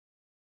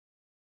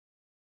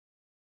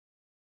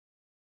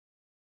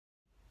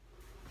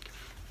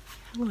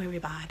Hello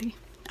everybody,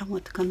 I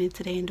want to come in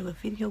today and do a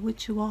video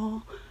with you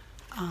all.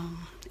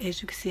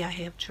 As you can see, I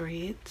have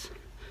dreads.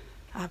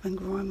 I've been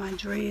growing my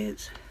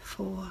dreads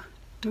for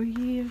 3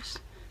 years.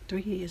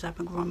 3 years I've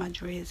been growing my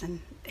dreads,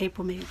 and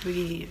April made 3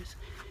 years.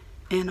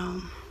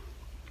 And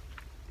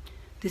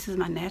this is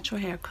my natural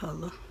hair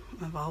color.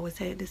 I've always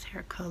had this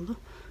hair color,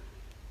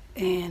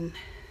 and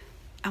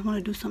I want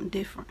to do something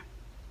different.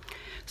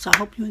 So I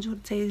hope you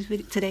enjoyed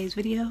today's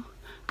video,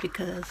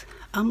 because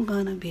I'm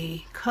gonna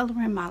be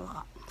coloring my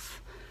locks,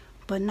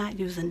 but not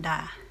using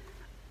dye.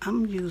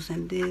 I'm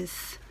using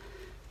this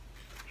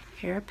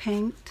hair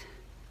paint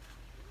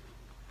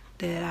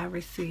that I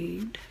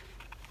received,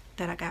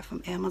 that I got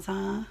from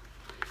Amazon,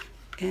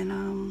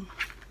 and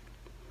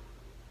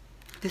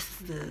this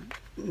is the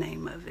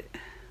name of it.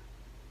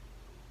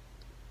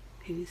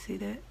 Can you see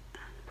that?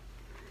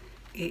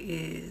 It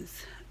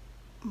is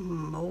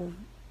Mauve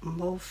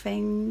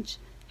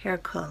hair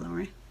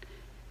coloring,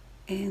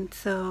 and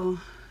so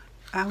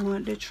I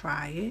wanted to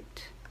try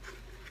it.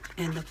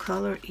 And the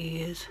color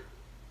is,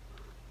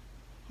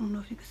 I don't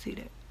know if you can see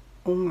that,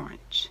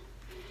 orange.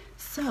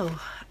 So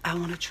I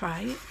want to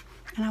try it,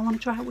 and I want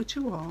to try it with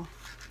you all,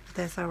 if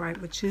that's all right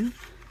with you.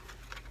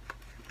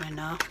 You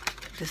know,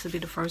 this will be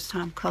the first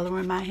time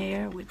coloring my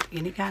hair with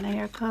any kind of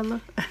hair color,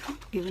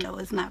 even though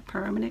it's not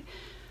permanent.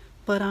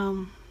 But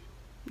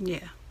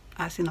yeah,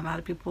 I've seen a lot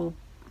of people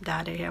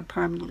dye their hair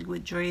permanently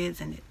with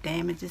dreads, and it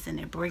damages, and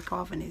it break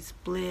off, and it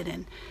split,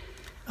 and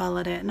all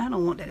of that. And I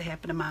don't want that to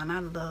happen to mine. I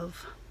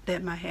love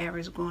that my hair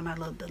is growing. I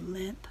love the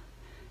length,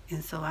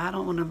 and so I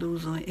don't want to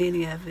lose on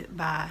any of it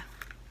by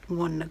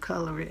wanting to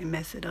color it and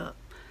mess it up.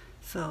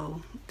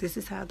 So this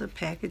is how the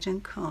packaging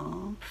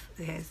comes.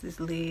 It has this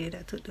lid.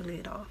 I took the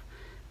lid off.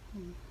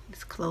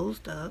 It's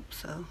closed up,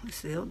 so it's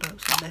sealed up.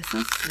 So let's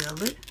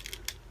unseal it,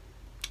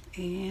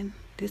 and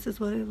this is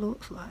what it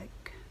looks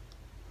like.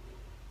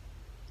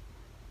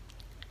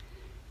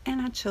 And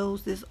I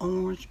chose this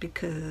orange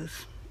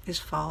because it's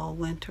fall,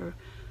 winter,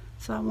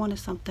 so I wanted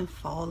something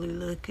fall-y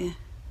looking.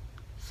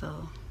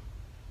 So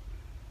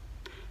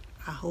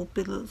I hope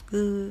it looks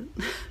good.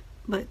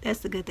 But that's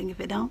the good thing. If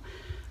it don't,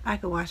 I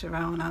can wash it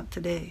around out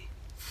today.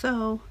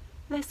 So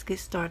let's get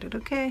started,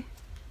 okay?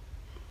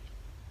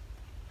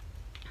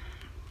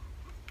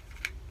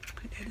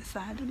 Put that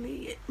aside the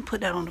lid.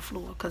 Put that on the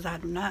floor, because I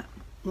do not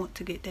want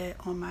to get that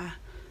on my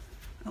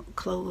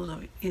clothes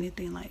or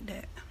anything like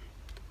that.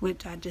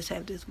 Which I just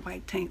have this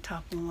white tank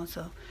top on,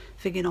 so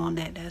if it get on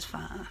that, that's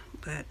fine.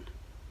 But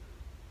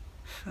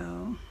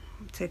so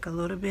take a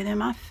little bit in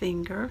my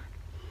finger,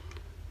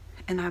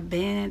 and I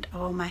band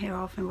all my hair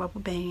off in rubber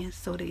bands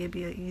so that it'll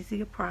be an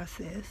easier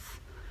process.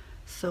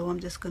 So I'm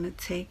just gonna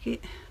take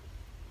it,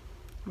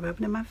 rub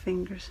it in my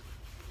fingers,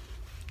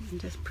 and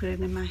just put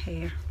it in my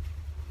hair.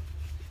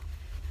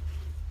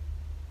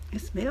 It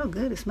smells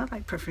good. It smells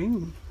like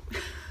perfume.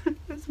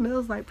 It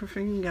smells like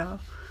perfume, y'all.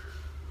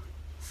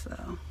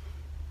 So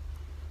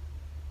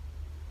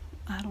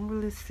I don't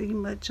really see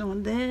much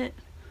on that.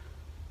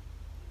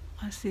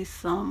 I see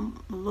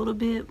some, a little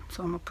bit,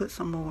 so I'm gonna put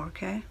some more,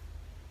 okay?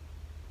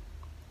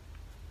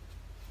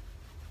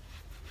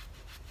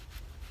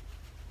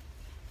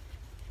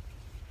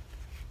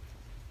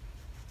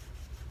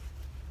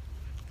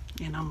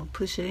 And I'm gonna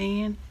push it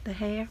in the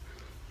hair,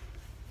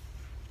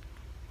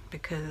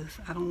 because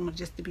I don't want it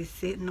just to be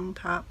sitting on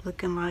top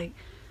looking like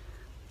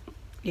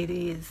it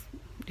is,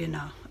 you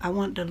know. I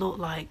want it to look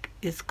like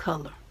it's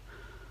color.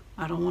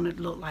 I don't want it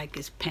to look like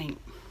it's paint,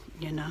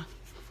 you know.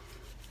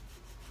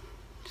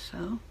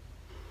 So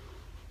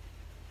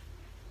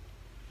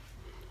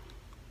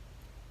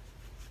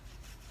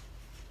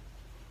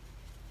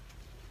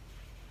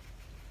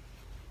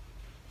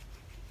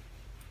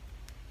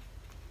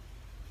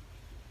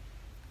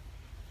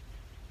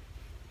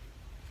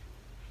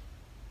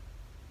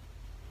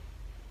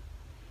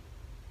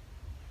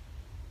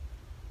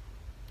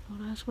well,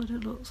 that's what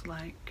it looks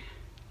like.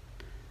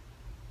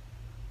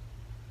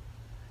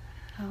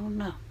 I don't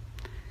know.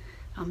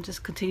 I'm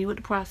just continue with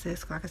the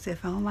process. Like I said,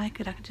 if I don't like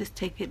it, I can just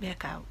take it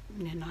back out.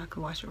 You know, I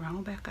can wash it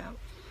around back out.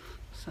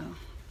 So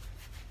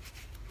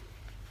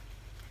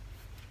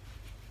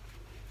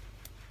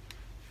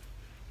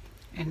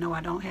and no,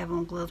 I don't have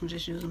on gloves. I'm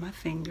just using my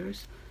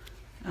fingers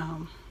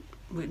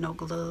with no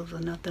gloves or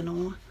nothing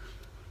on.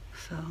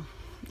 So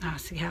I'll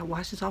see how it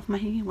washes off my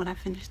hand when I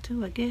finish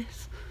too, I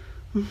guess.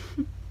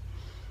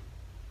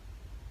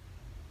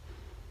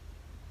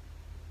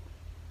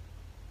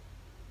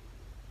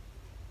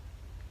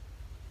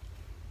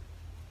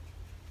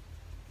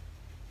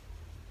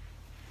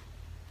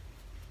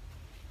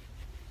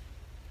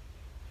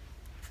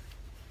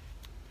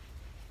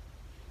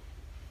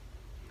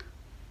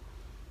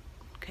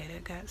 Okay,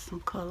 that got some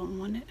color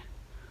on it.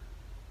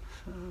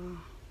 So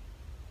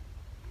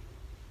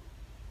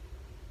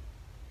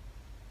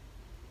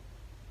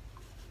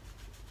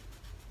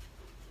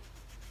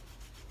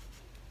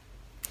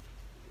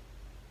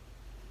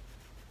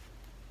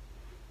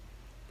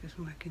this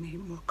one I can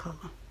need more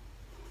color.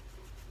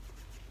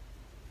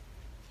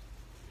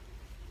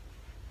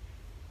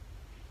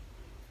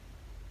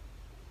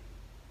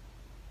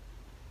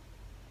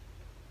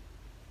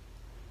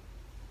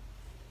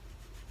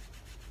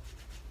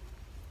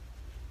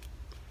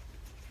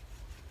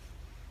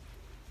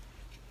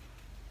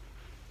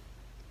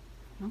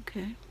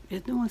 Okay,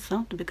 it's doing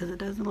something because it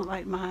doesn't look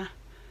like my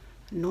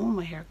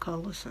normal hair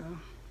color, so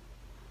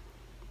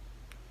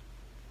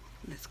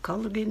this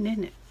color getting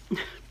in it.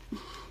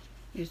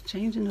 It's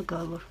changing the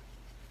color.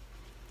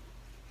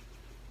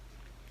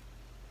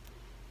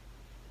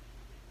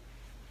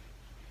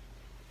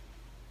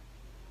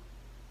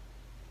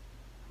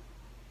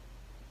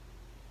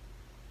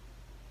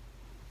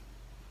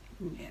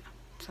 Yeah,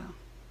 so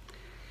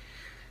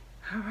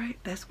all right,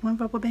 that's one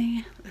rubber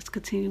band. Let's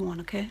continue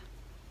on, okay?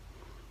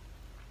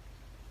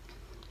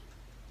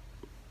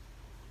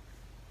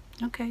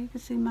 Okay, you can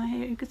see my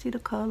hair, you can see the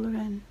color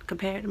and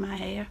compare it to my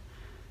hair,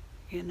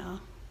 you know.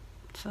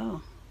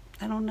 So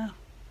I don't know,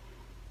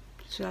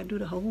 should I do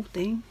the whole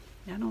thing?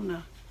 I don't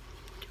know.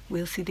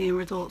 We'll see the end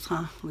results,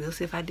 huh? We'll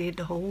see if I did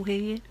the whole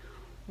head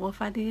or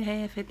if I did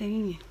half at the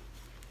end,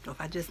 or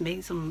if I just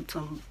made some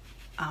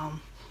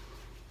um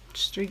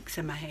streaks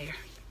in my hair,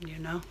 you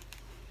know.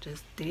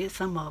 Just did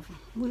some of them.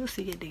 We'll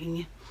see at the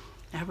end.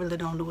 I really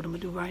don't know what I'm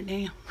gonna do right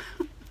now.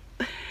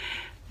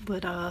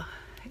 But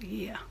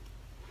yeah,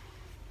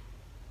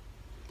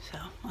 so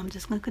I'm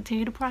just gonna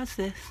continue the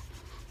process.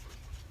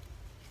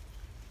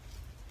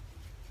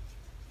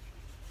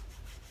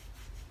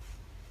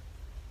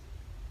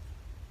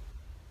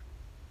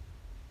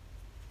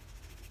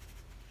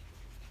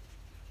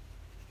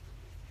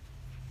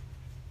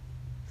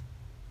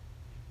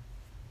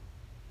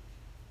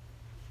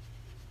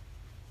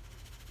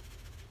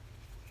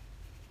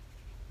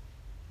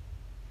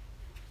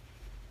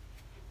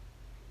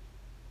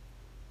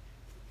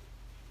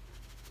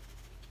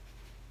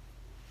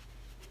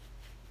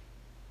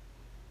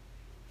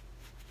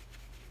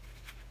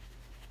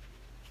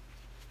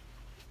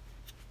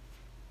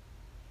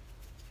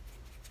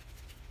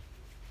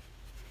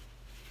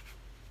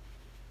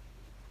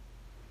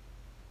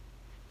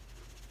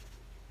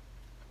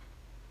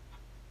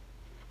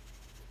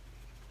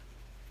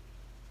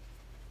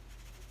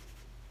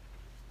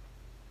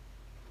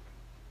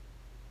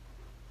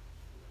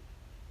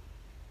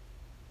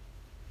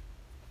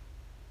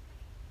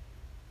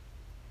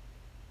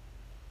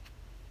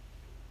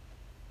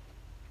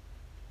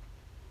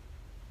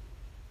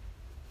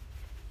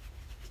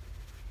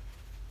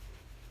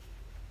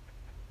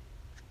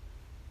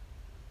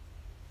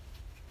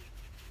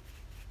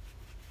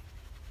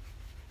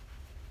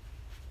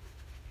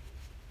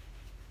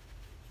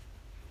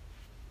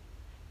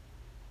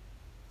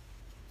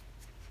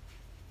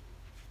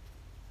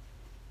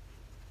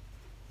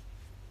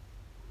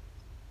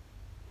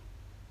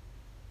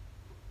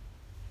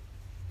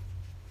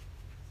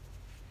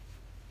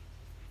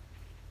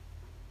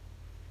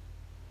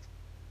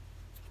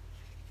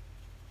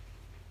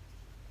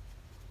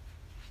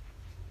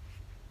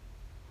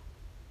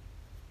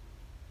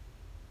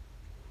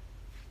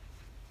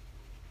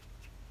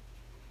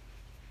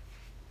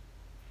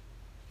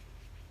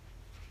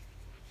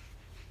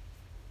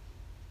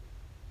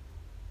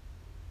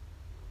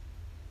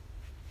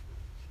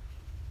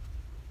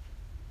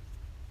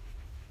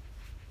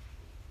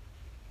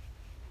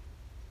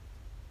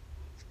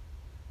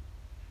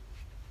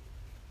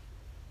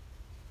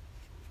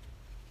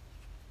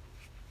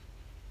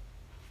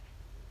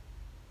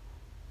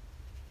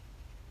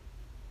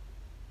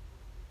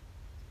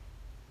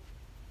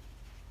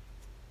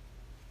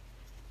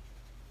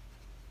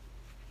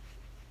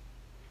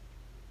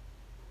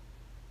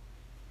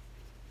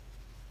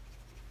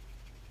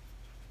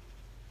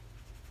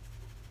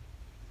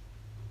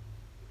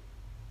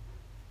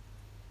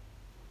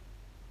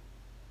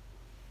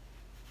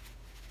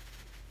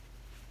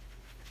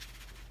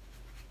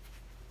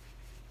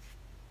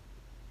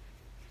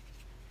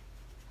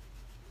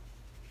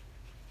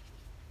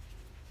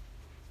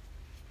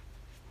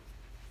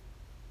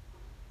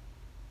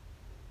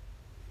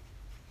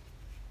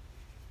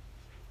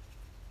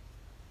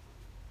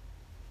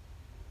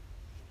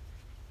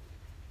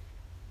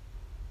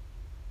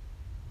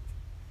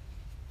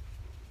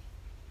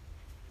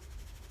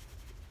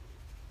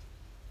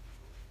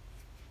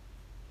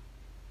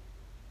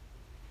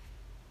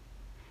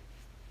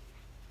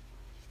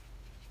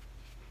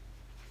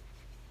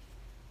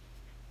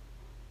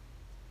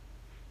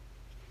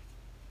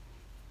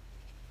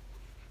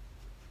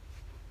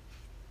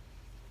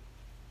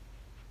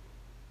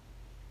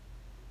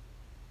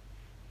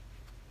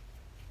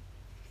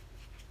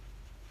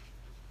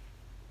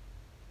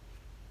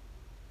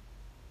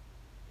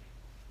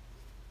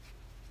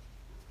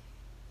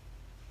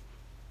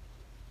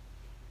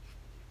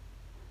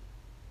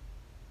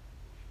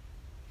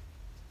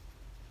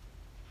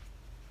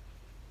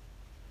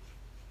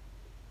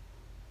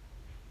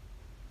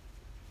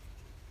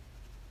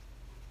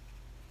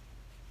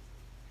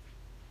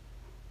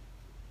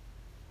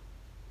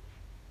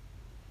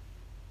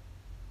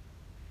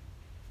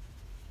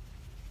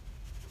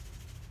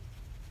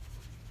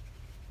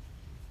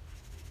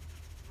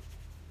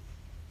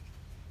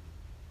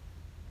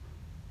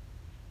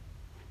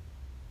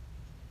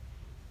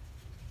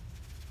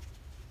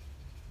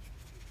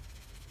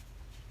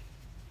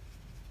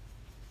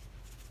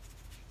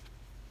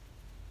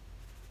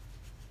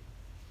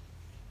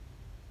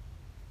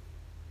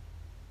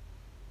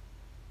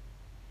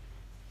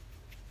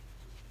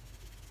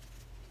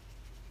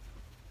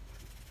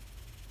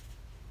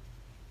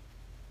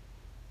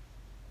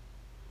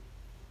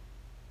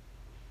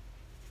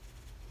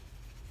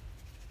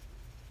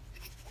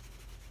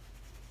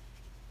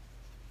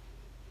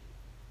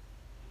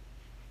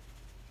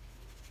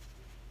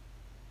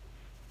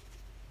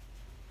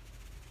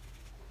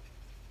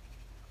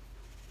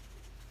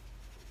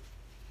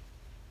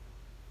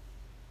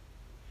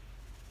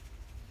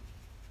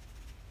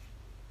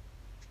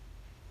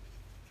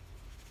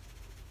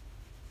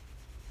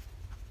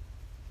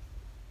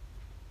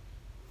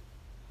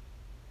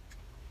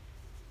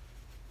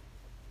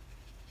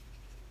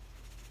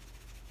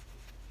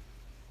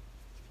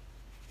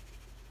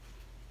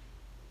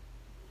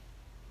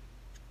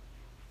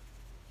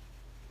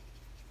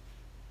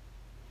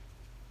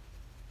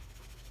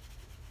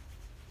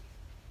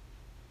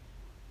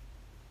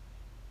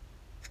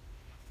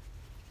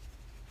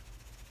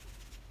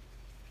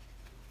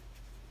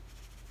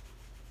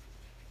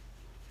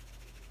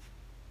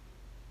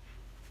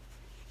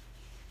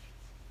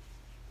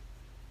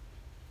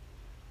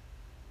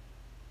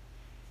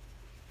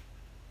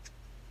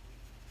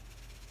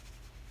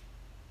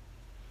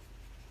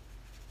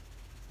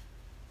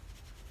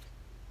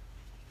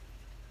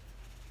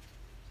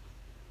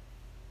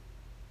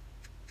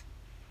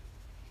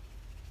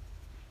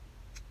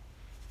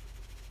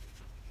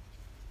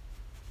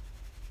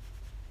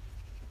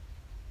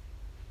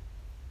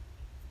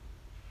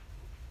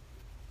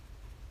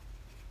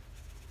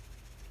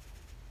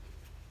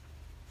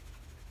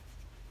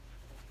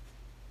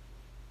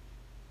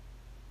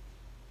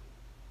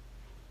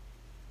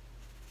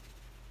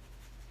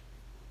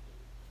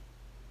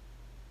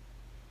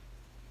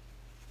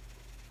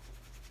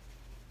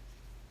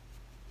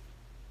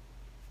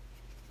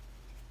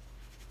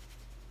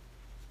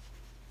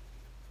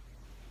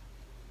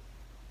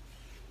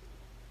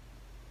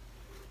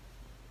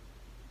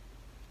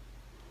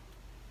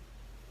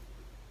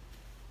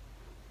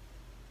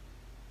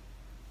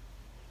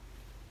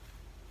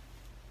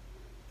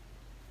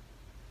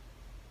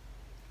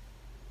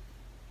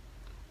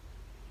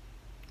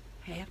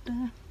 Half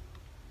done.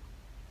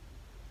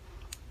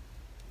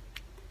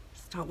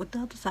 Start with the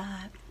other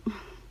side.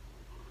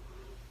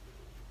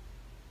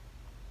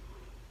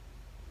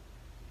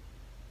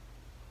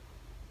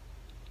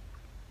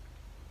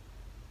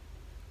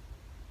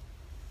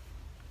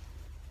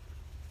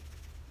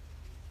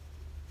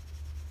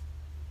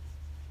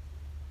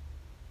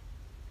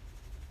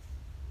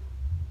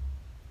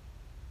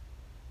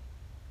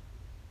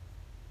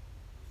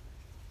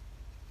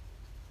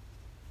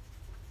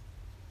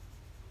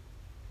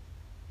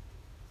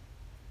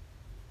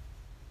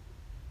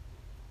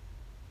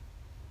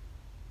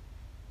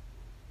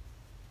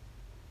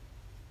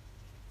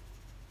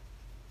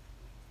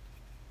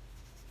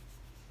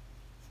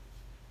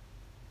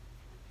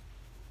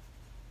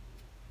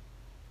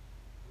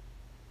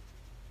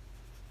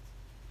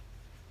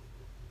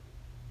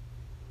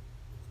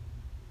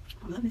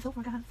 I'm loving it so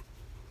far, guys.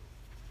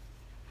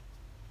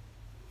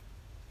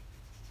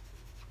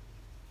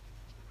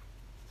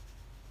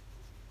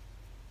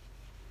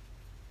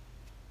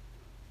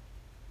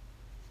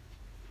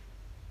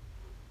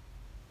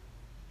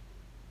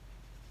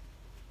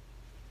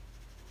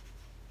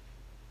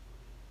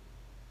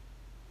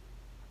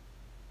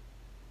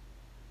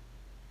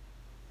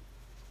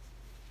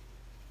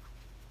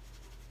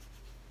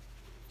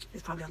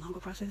 It's probably a longer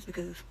process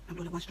because I'm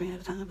doing it one strand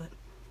at a time, but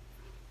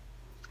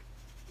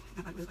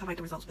I like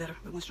the results better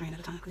with one strand at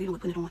a time, because even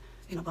with putting it on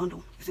in a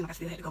bundle, it seemed like I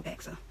still had to go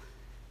back, so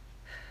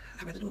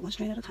I'd rather do it one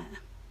strand at a time.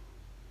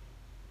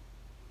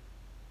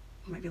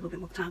 It might be a little bit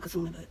more time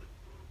consuming, but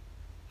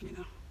you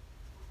know,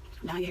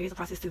 now your hair is a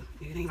process too.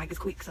 It ain't like it's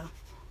quick, so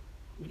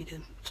you need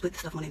to split the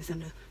stuff on it and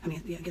send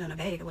it, get it in a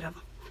bag or whatever,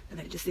 and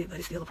let it just sit, but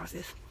it's still a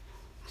process.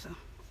 So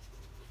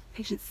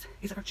patience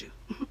is a virtue.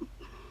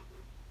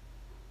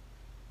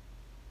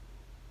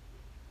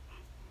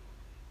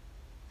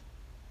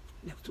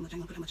 That was too much. I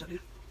ain't gonna put that much up there.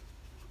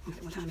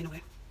 At one time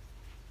anyway.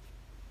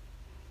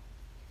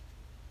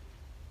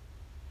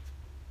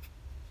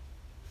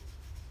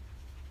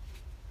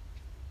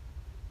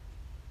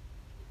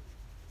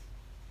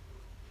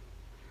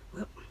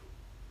 Well,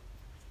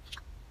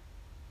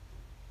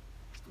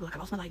 look like I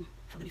lost my lighting,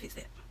 so let me fix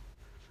that.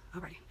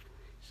 Alrighty,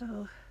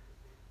 so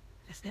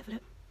that's that for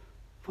that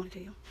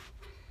ponytail.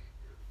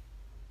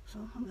 So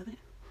I'm loving it.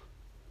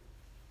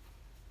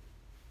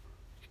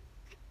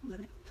 I'm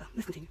loving it. So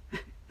let's continue.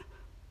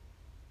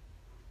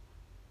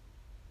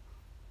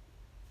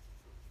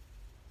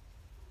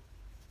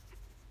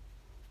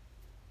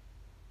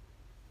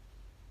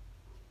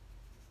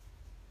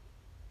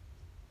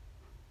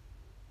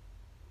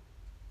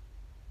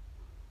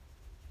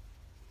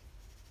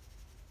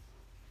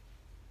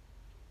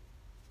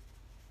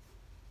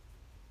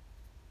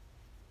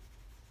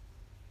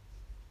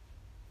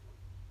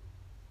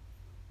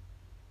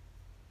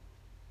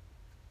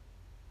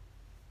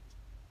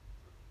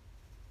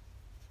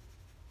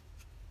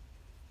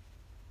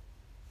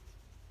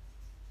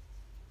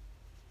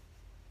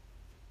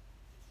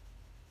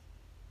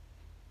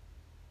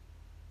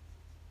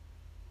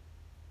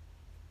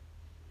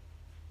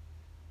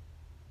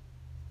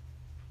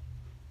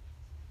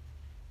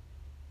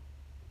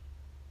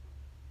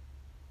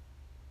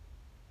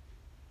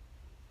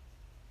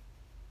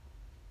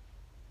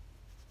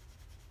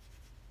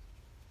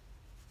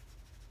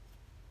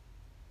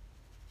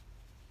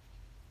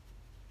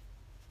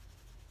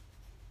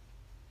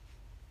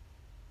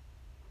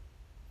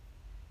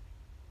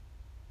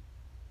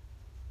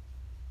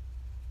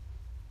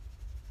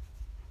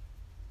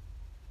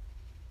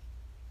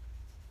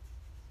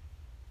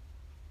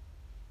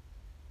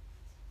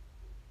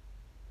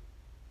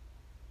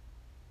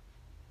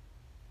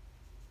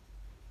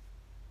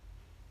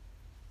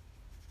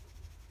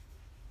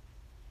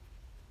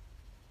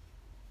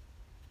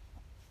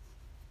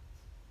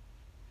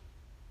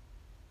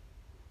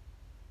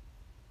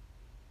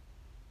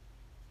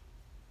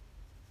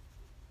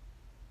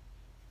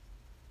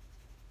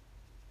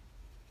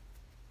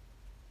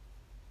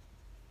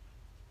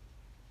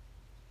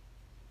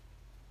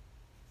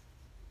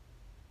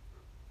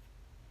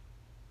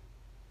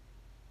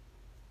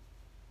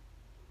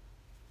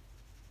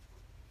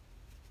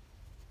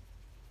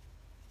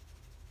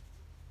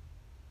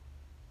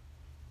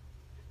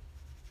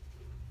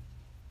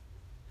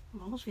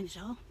 I'm almost finished,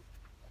 y'all.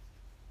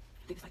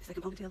 I think it's like the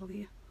second ponytail over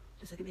here.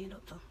 The second band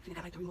up, so I think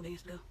I got like 3 more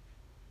bands to go.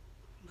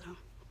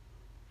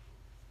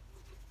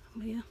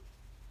 But yeah.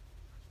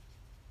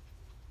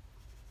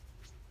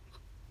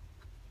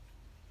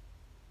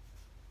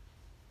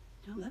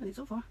 I'm loving it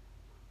so far.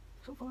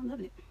 So far, I'm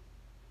loving it.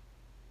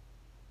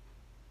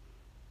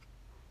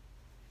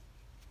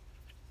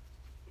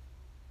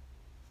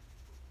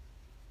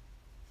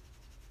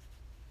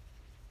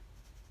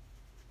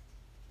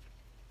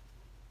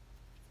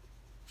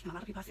 And a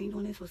lot of people I seen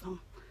doing this was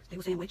they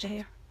were saying wet your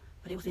hair,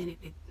 but they were saying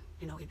it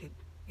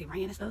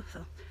ran and stuff.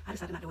 So I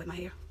decided not to wet my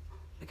hair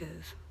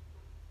because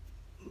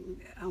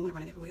I don't want to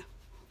run it everywhere.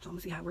 So I'm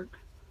gonna see how it works,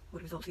 what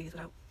the results is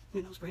without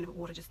spraying it with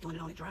water, just doing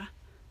it on it dry.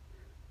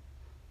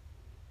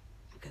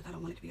 Because I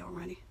don't want it to be all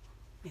runny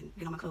and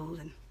get on my clothes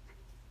and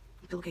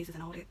pillowcases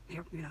and all that. I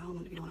don't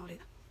want to be doing all that.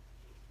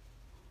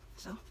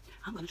 So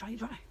I'm gonna try it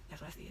dry.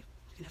 That's what I said.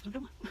 And that's what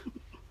I'm doing.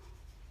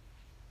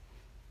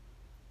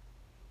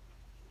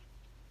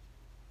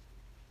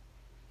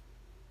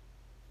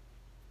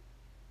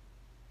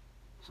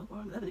 So far,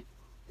 I'm loving it.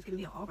 It's giving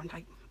me an auburn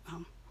type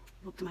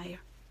look to my hair.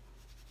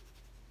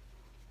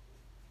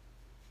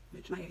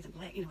 Which my hair isn't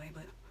black anyway,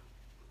 but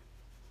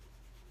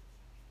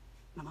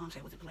my mom said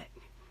it wasn't black.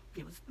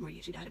 It was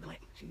Maria. She dyed it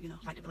black. She,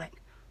 liked it black.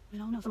 I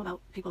don't know, something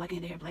about people liking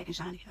their hair black and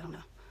shiny. I don't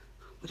know.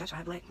 Which I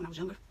tried black when I was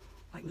younger,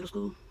 like middle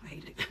school. I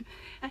hated it.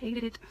 I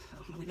hated it.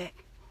 So I went back.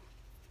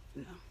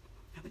 I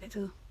went back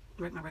to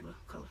my regular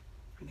color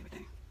and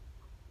everything.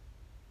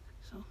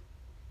 So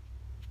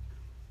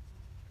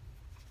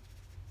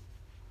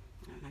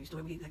I used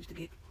to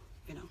get,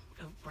 a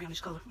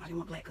brownish color. I didn't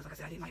want black because, like I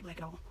said, I didn't like black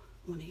at all.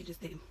 When it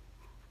just didn't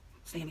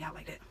stand me out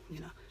like that.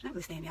 Not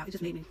really stand me out. It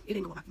just made me. It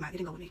didn't go with it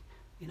didn't go with me.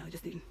 It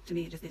just didn't. To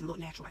me, it just didn't look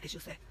natural. I guess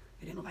you'll say.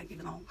 It didn't look like it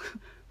belonged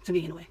to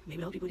me anyway.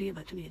 Maybe other people did,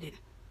 but to me it didn't.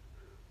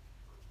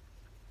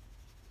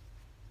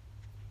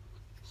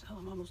 So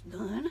I'm almost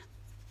done.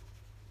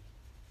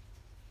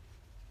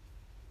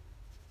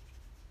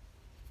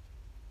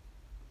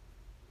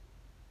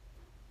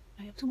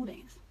 I have 2 more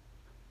bands.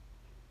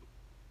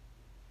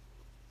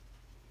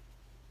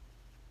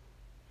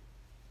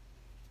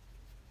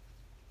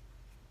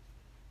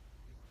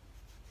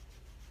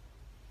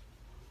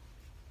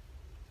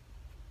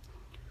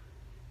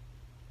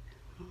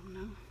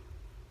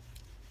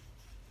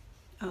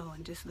 Oh,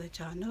 and just to let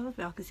y'all know, if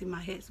y'all can see my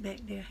hats back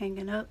there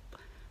hanging up,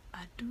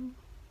 I do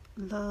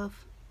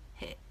love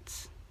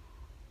hats.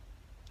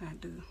 I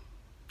do.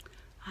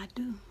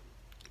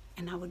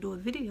 And I will do a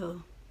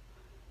video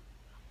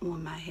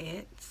on my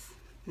hats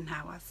and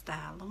how I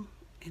style them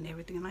and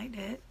everything like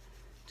that,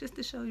 just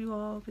to show you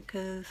all,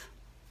 because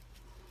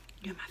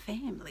you're my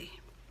family.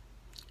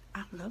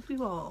 I love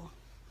you all.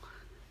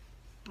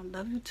 I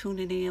love you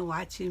tuning in,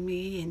 watching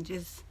me, and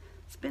just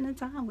spending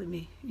time with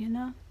me,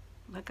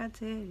 Like I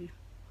tell you,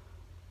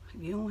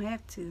 you don't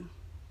have to,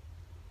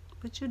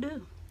 but you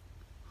do.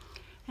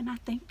 And I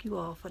thank you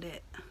all for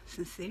that,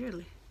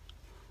 sincerely.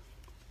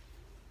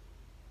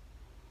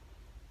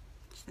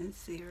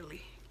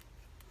 Sincerely.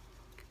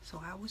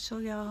 So I will show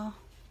y'all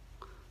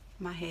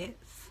my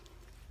hats.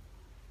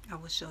 I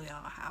will show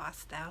y'all how I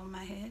style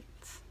my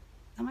hats.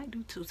 I might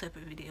do 2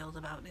 separate videos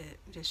about that.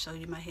 Just show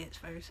you my hats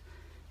first,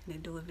 and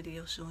then do a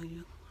video showing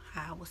you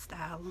how I will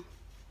style them.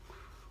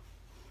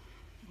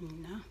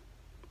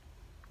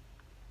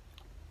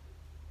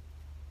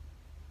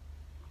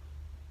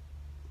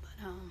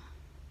 But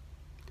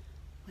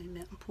wait a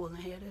minute, I'm pulling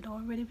hair that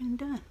already been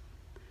done.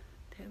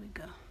 There we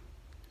go.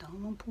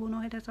 Don't want to pull no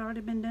hair that's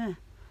already been done,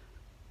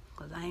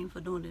 because I ain't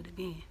for doing it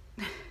again.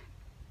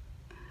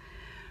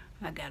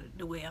 I got it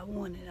the way I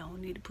want it. I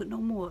don't need to put no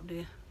more up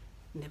there.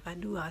 And if I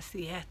do, I'll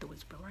see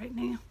afterwards. But right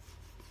now,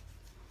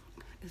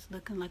 it's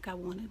looking like I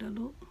want it to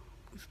look.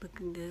 It's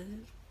looking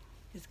good.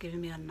 It's giving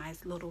me a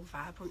nice little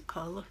vibrant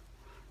color.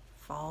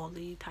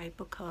 Fall-y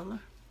type of color.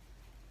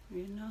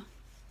 You know.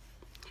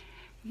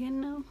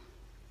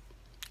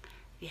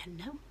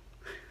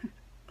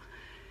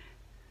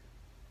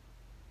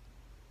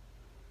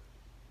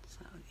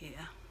 So,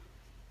 yeah.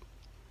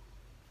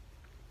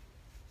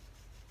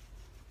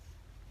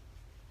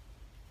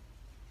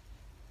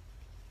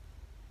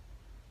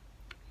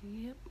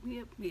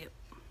 Yep.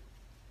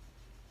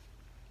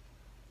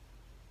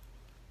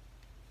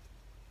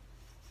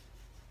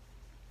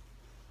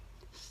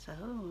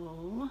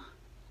 So,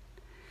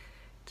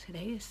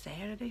 today is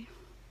Saturday.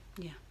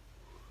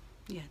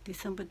 Yeah,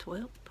 December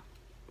 12th.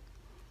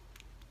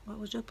 What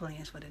was your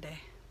plans for today?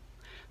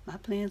 My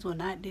plans were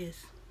not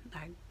this.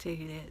 I tell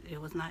you that. It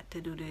was not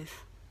to do this.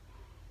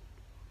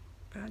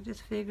 But I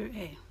just figured,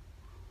 hey,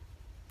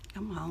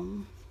 I'm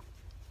home.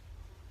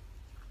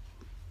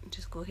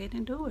 Just go ahead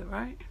and do it,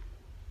 right?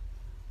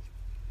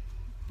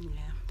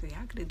 Yeah, so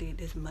I could have did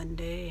this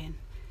Monday and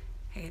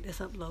had this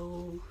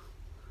upload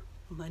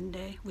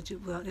Monday, which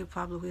it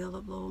probably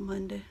will upload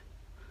Monday.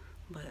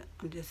 But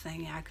I'm just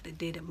saying I could have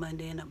did it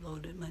Monday and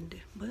uploaded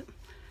Monday. But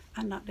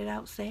I knocked it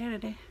out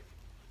Saturday,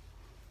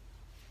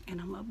 and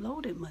I'm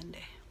uploaded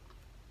Monday.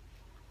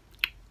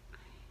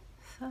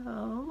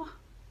 So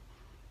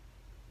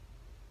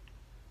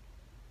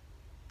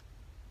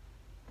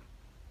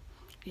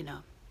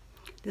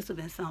this would have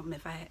been something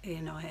if I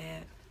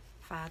had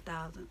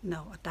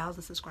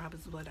 1,000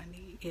 subscribers is what I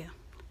need. Yeah,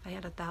 if I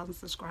had 1,000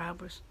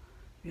 subscribers,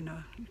 you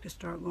could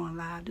start going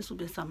live. This would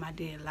have been something I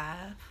did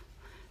live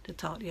to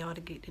talk to y'all,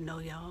 to get to know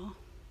y'all,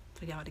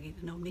 for y'all to get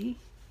to know me,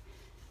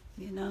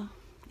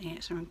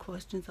 answering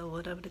questions or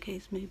whatever the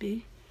case may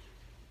be,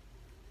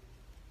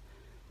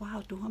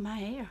 while doing my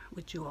hair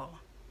with you all.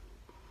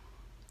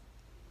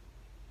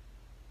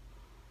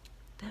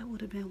 That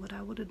would have been what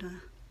I would have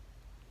done.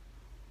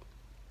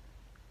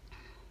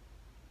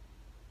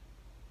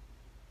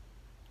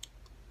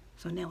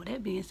 So now with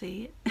that being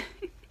said,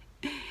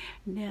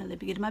 now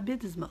let me get in my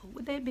business mode.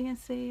 With that being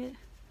said,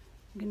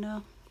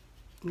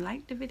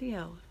 like the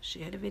video,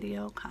 share the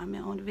video,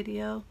 comment on the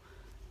video,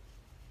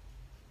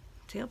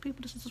 tell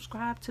people to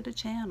subscribe to the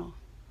channel.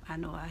 I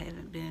know I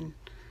haven't been,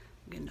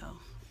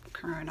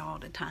 current all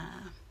the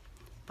time,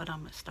 but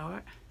I'm gonna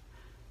start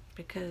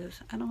because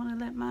I don't want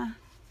to let my,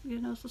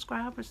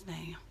 subscribers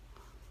down.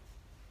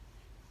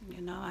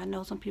 I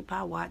know some people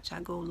I watch,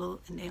 I go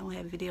look and they don't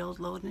have videos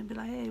loading and be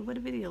like, hey, where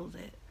the videos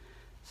at?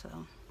 So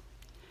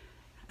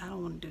I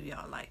don't want to do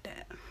y'all like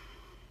that.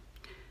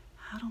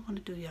 I don't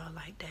want to do y'all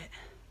like that.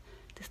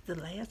 This is the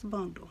last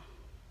bundle.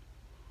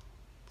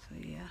 So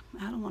yeah,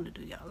 I don't want to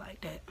do y'all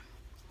like that.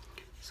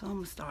 So I'm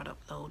gonna start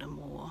uploading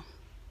more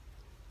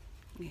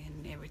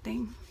and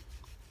everything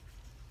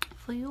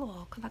for you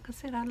all, because like I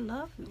said, I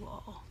love you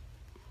all,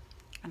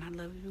 and I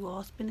love you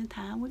all spending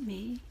time with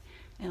me,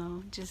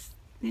 just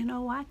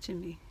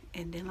watching me.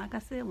 And then like I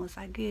said, once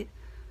I get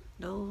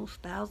those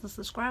 1,000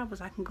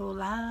 subscribers, I can go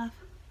live.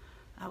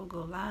 I will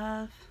go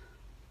live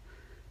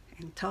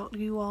and talk to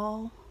you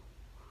all,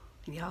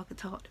 and y'all can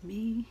talk to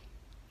me,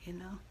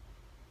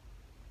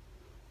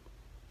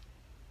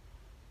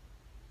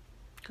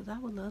 because I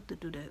would love to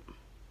do that.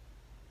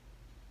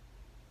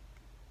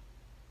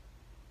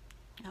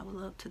 I would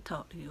love to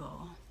talk to you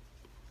all.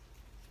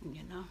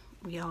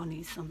 We all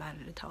need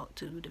somebody to talk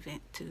to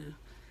vent to,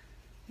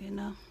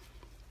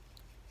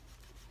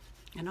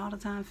 And all the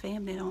time,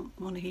 family don't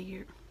want to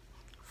hear it.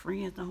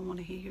 Friends don't want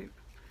to hear it.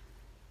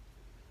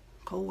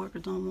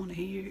 Co-workers don't want to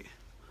hear it,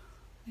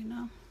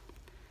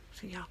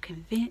 So y'all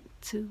can vent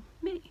to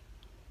me.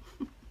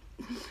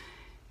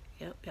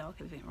 Yep, y'all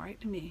can vent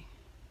right to me.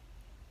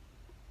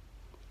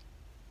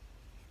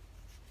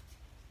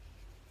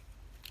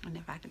 And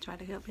if I can try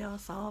to help y'all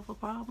solve a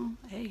problem,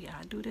 hey,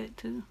 I do that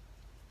too.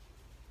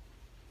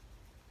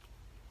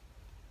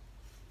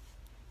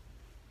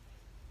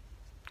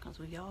 Because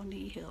we all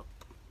need help.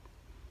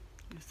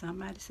 If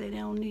somebody say they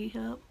don't need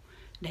help,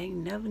 they ain't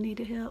never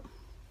needed help,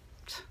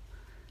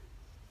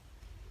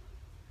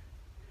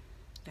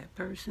 that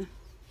person,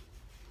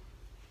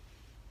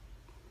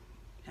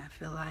 I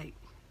feel like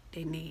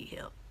they need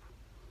help.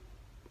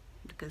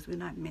 Because we're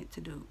not meant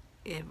to do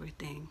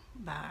everything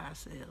by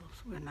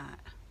ourselves. We're not.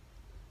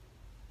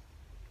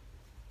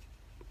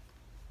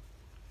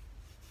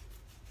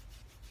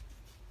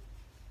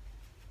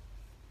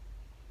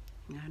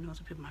 I know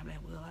some people might be like,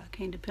 well, I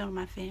can't depend on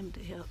my family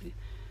to help you.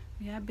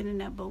 Yeah, I've been in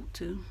that boat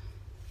too.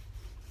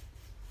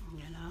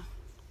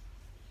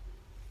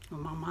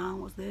 When my mom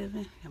was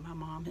living, and my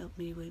mom helped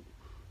me with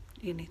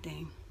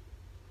anything,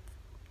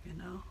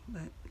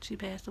 but she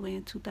passed away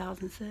in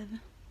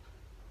 2007.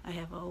 I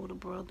have an older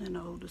brother and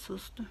an older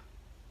sister,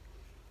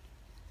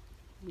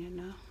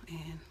 and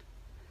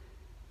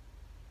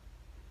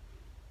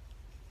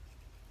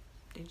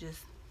they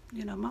just,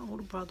 my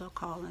older brother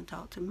call and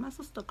talk to me. My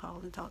sister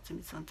call and talk to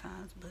me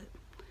sometimes, but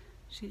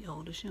she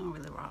older. She don't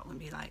really rock with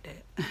me like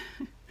that.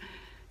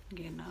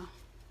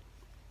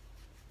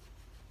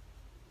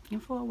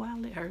 And for a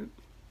while it hurt.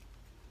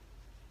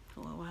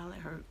 For a while it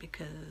hurt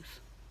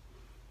because,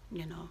 I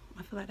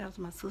feel like that was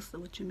my sister.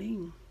 What you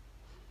mean?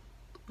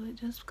 But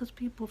just because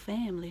people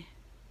family,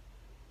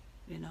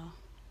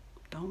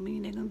 don't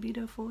mean they're going to be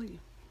there for you.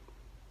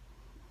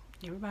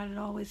 Everybody that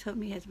always helped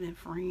me has been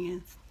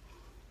friends,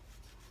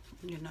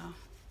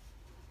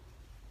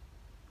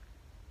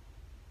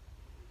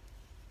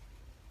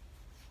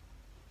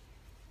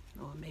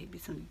 or maybe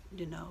some,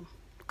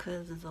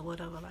 cousins or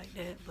whatever like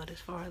that. But as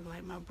far as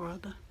like my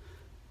brother,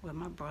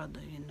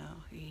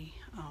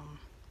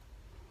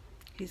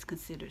 he's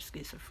considered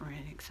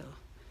schizophrenic, so,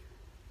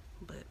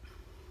 but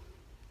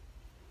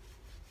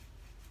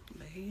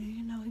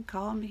he, he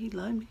called me, he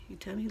loved me, he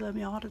tell me he loved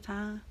me all the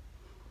time.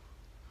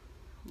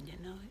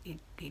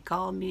 He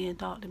called me and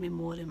talked to me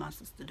more than my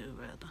sister do,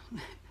 rather.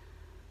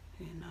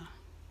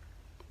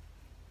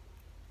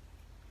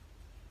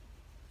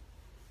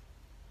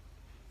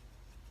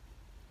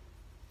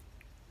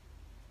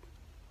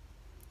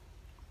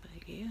 But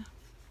yeah.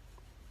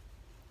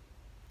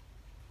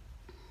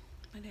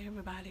 But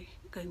everybody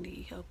gonna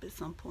need help at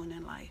some point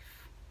in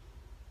life.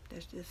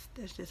 That's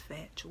just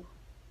factual.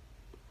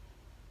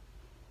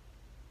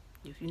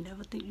 If you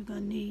never think you're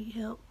gonna need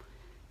help,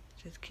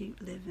 just keep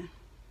living.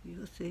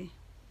 You'll see.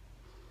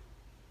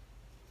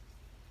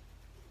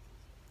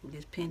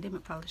 This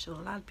pandemic probably showed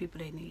a lot of people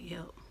they need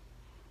help.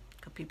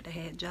 Because people that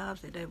had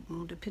jobs that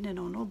weren't depending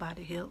on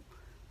nobody help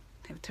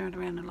have turned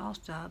around and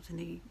lost jobs and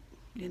need,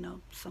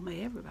 some of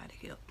everybody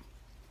help.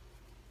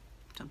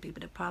 Some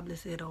people that probably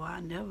said, oh,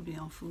 I'll never be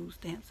on food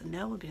stamps and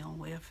never be on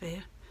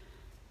welfare,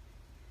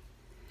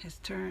 has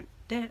turned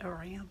that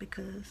around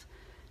because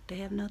they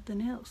have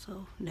nothing else.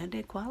 So now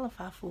they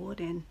qualify for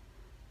it and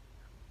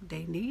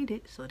they need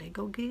it, so they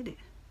go get it.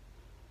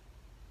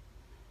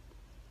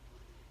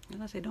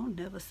 And I say, don't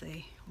never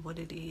say what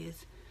it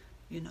is,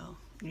 you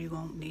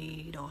won't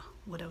need or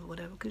whatever,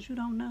 because you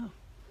don't know.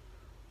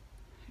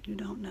 You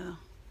don't know.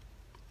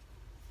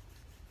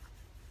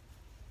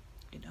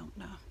 You don't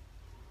know.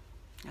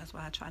 That's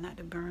why I try not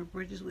to burn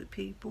bridges with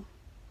people,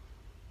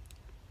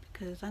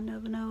 because I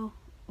never know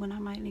when I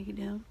might need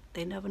them.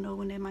 They never know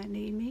when they might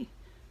need me.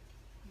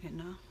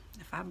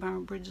 If I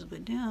burn bridges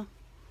with them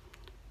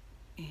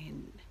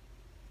and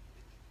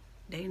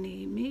they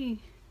need me,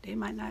 they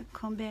might not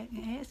come back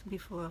and ask me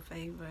for a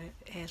favor,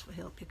 ask for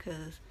help,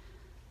 because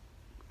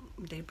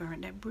they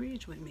burned that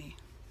bridge with me,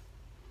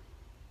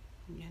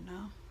 you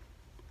know.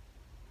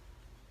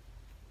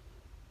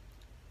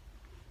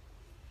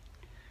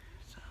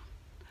 So,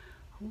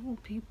 oh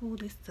people,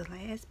 this is the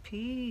last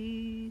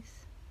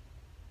piece.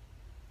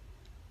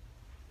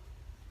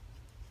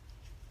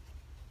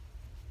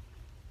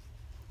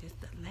 This is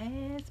the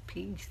last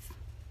piece.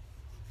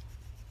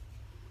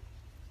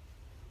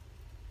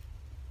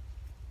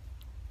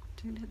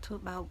 I think that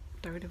took about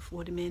 30 or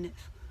 40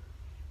 minutes.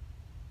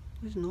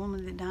 Which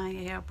normally dyeing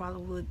your hair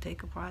probably would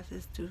take a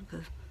process too,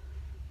 because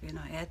you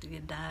know, after you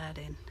dyed,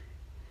 and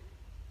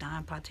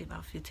dyeing probably take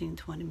about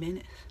 15-20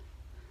 minutes.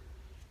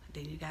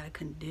 Then you gotta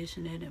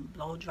condition it and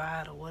blow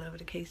dry it, or whatever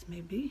the case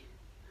may be.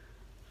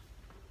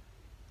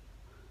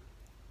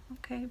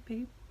 Okay,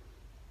 people.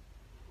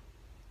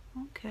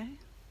 Okay.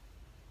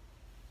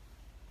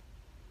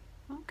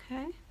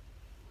 Okay.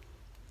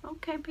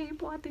 Okay,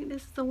 people. I think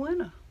this is a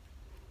winner.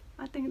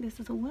 I think this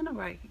is a winner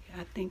right here.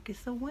 I think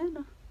it's a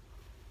winner.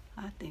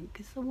 I think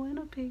it's a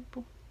winner,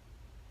 people.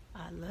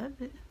 I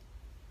love it.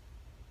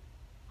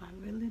 I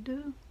really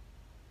do.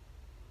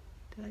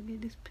 Did I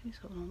get this piece?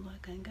 Hold on,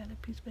 look, I ain't got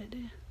that piece back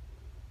there.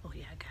 Oh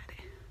yeah, I got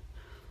it.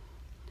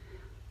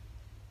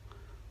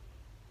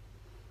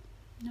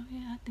 No,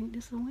 yeah, I think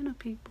this is a winner,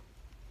 people.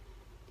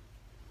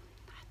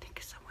 I think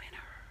it's a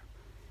winner.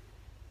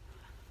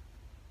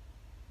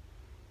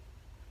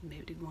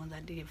 Maybe the ones I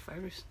did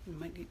first, I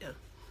might need to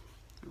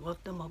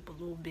rough them up a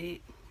little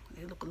bit.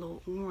 They look a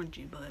little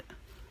orangey, but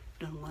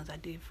the ones I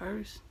did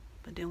first.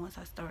 But then once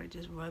I started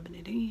just rubbing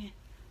it in,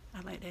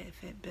 I like that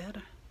effect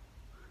better.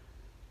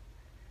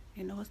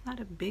 You know, it's not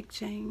a big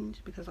change,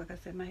 because like I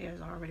said, my hair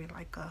is already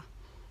like a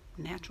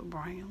natural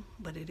brown,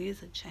 but it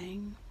is a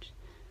change,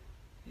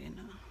 you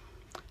know.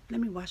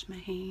 Let me wash my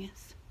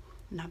hands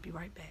and I'll be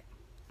right back.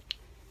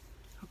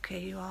 Okay,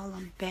 you all,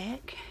 I'm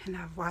back and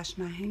I've washed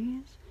my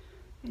hands,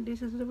 and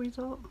this is the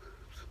result.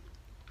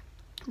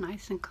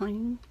 Nice and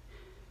clean.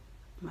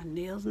 My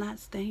nails not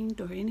stained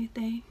or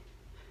anything.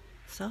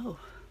 So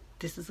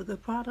this is a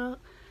good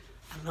product.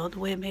 I love the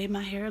way it made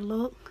my hair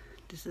look.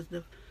 This is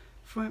the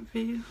front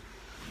view.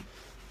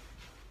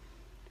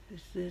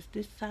 This is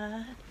this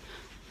side.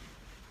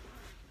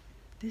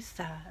 This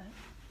side.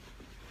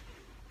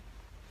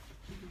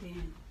 And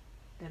then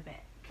the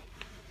back.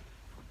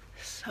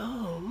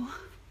 So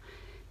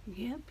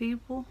yeah,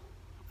 people,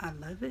 I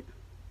love it.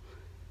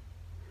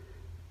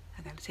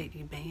 I gotta take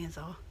these bands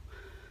off.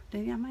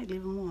 Then I might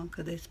leave them on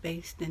because they're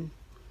spaced and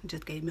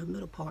just gave me a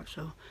middle part,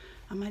 so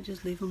I might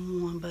just leave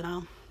them on. But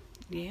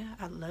yeah,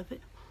 I love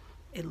it.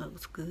 It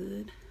looks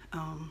good.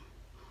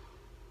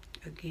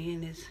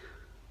 Again, it's,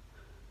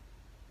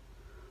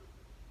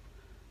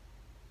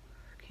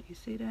 can you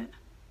see that?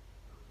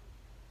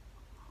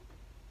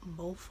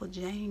 Both for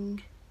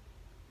Jang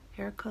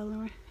hair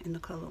coloring in the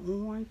color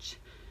orange.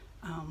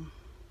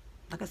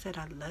 Like I said,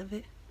 I love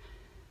it.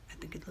 I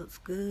think it looks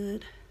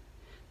good.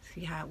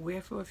 See how I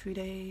wear for a few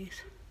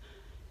days.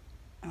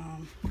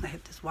 I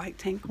have this white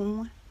tank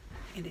on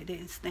and it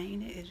didn't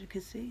stain it, as you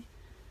can see.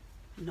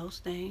 No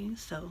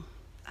stains, so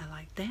I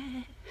like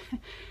that.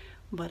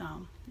 But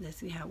let's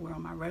see how I wear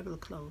on my regular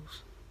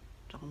clothes.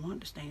 Don't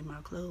want to stain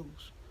my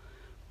clothes.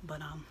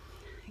 But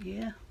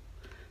yeah.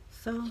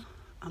 So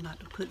I'm about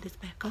to put this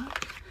back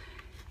up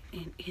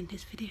and end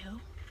this video.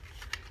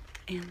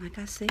 And like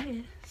I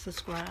said,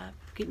 subscribe.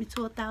 Get me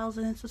to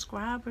 1,000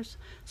 subscribers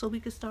so we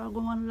can start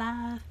going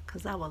live,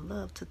 because I would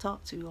love to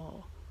talk to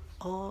you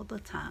all the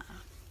time.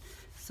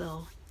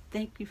 So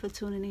thank you for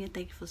tuning in.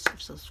 Thank you for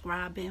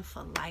subscribing,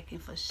 for liking,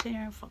 for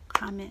sharing, for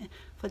commenting,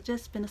 for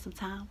just spending some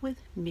time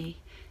with me.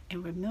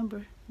 And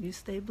remember, you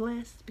stay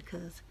blessed,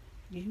 because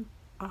you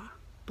are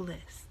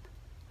blessed.